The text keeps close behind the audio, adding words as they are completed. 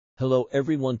Hello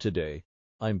everyone, today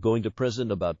I'm going to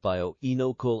present about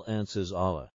Bioinoculant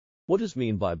AZOLLA. What is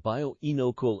mean by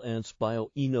bioinoculant?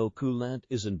 Bioinoculant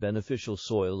is an beneficial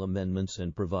soil amendments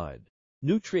and provide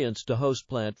nutrients to host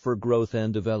plant for growth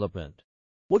and development.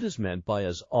 What is meant by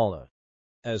AZOLLA?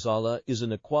 AZOLLA is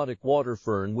an aquatic water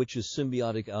fern which is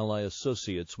symbiotic ally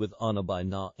associates with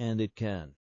Bioinoculant and it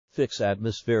can fix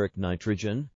atmospheric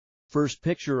nitrogen. First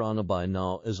picture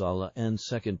Bioinoculant AZOLLA and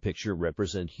second picture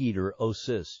represent heater o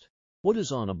cyst. What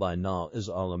does Bioinoculant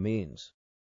AZOLLA means?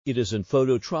 It is an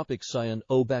phototropic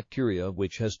cyanobacteria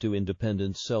which has two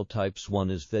independent cell types. One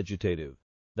is vegetative,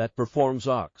 that performs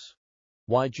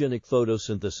oxygenic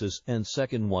photosynthesis, and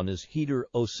second one is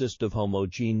heterocyst of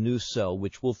homogeneous cell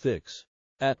which will fix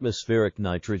atmospheric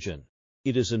nitrogen.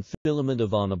 It is an filament of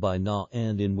Bioinoculant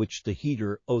and in which the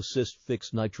heterocyst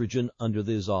fix nitrogen under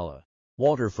the AZOLLA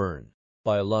water fern.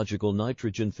 Biological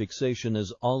nitrogen fixation.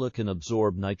 AZOLLA can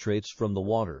absorb nitrates from the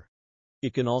water.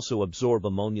 It can also absorb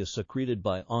ammonia secreted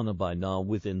by Bioinoculant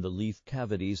within the leaf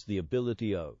cavities. The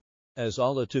ability of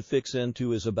AZOLLA to fix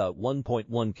N2 is about 1.1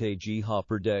 kg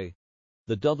per day.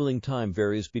 The doubling time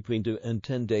varies between 2 and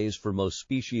 10 days for most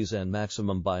species and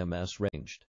maximum biomass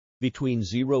ranged between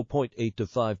 0.8 to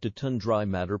 5 to ton dry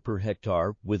matter per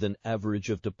hectare with an average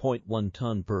of 2.1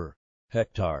 ton per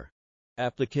hectare.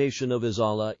 Application of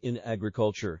AZOLLA in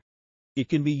agriculture. It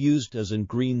can be used as in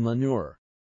green manure,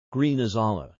 green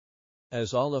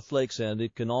AZOLLA flakes, and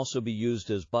it can also be used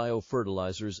as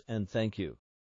biofertilizers. And thank you.